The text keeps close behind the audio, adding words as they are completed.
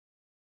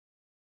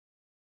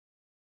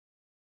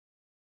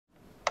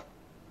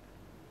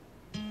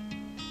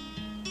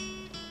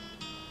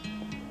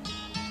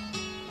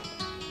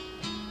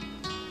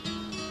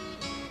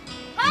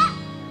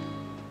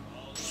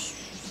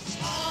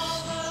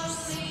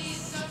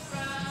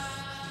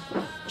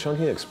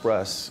Chungking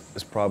Express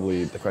is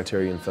probably the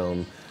Criterion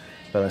film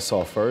that I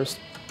saw first.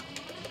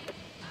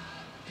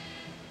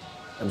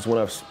 It was when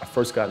I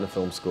first got into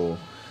film school.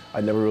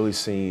 I'd never really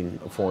seen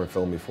a foreign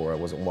film before. I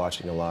wasn't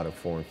watching a lot of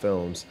foreign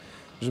films.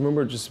 I just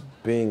remember just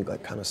being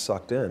like kind of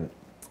sucked in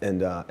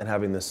and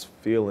having this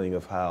feeling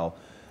of how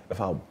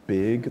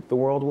big the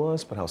world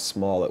was, but how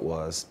small it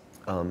was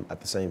at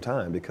the same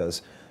time.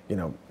 Because, you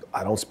know,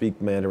 I don't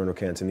speak Mandarin or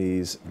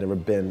Cantonese. I've never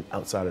been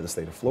outside of the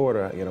state of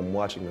Florida, and I'm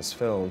watching this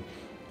film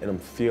and I'm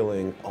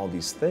feeling all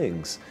these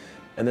things.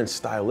 And then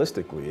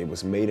stylistically, it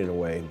was made in a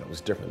way that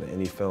was different than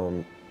any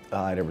film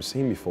I'd ever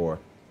seen before.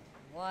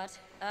 What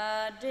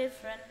a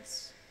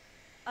difference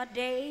a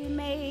day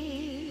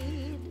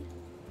made.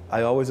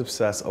 I always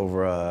obsess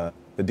over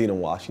the Dina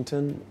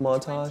Washington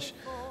montage.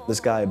 This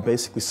guy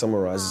basically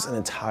summarizes an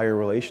entire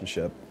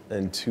relationship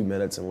in 2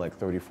 minutes and like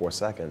 34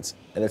 seconds.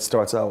 And it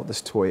starts out with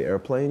this toy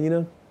airplane, you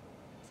know?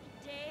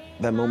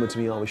 That moment to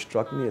me always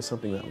struck me as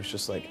something that was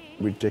just like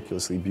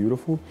ridiculously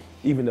beautiful,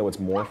 even though it's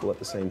mournful at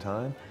the same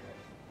time.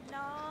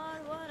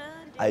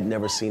 I'd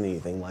never seen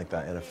anything like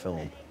that in a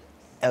film,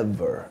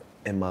 ever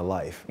in my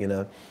life, you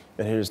know?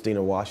 And here's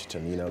Dina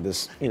Washington, you know,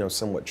 this, you know,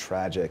 somewhat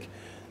tragic,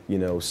 you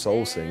know,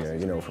 soul singer,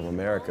 you know, from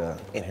America.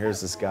 And here's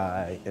this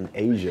guy in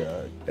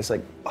Asia. It's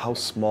like, how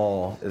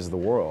small is the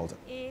world?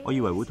 我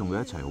以為會同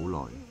佢一齊好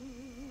耐，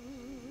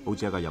好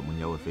似一架日本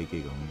友嘅飛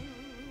機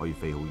咁，可以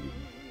飛好遠。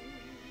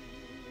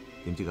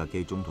點知架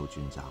機中途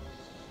轉站。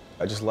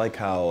I just like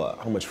how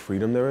much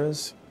freedom there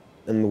is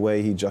in the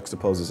way he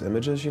juxtaposes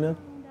images, you know?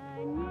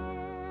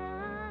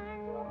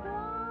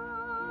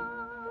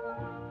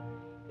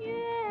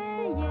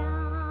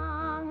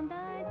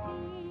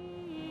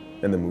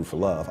 And The Mood for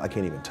Love. I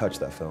can't even touch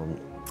that film.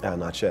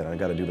 Not yet. I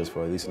gotta do this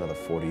for at least another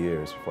 40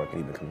 years before I can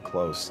even come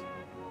close.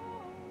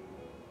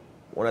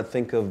 When I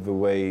think of the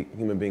way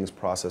human beings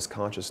process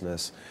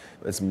consciousness,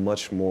 it's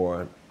much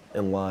more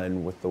in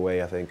line with the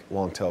way I think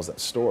Wong tells that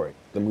story.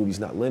 The movie's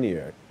not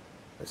linear.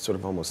 It's sort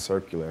of almost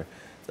circular.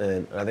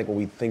 And I think when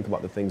we think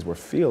about the things we're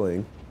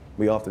feeling,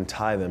 we often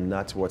tie them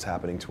not to what's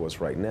happening to us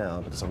right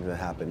now, but to something that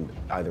happened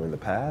either in the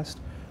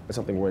past or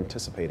something we're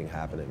anticipating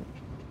happening.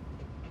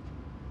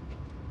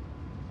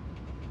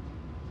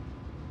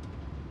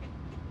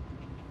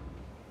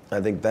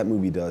 I think that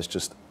movie does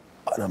just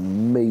an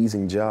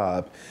amazing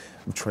job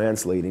of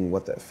translating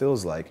what that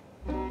feels like.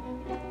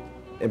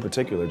 In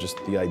particular,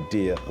 just the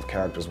idea of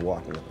characters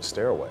walking up a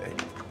stairway.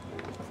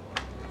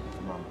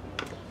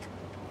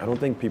 I don't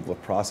think people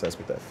have processed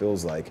what that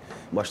feels like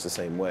much the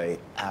same way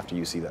after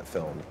you see that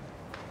film.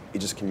 It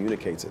just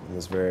communicates it in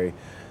this very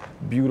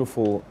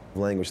beautiful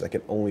language that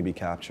can only be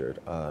captured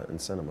in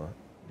cinema.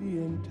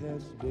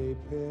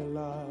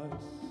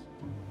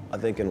 I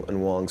think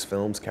in Wong's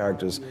films,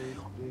 characters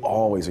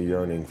always are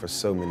yearning for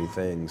so many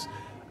things.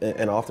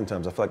 And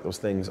oftentimes, I feel like those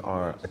things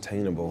are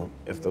attainable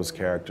if those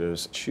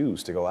characters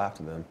choose to go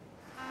after them.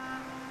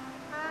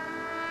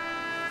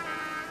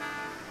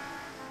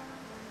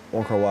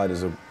 Wong Kar-wai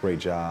does a great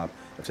job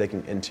of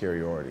taking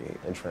interiority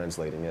and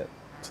translating it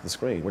to the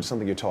screen, which is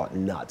something you're taught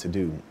not to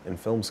do in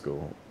film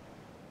school,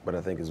 but I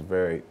think is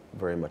very,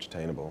 very much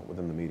attainable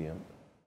within the medium.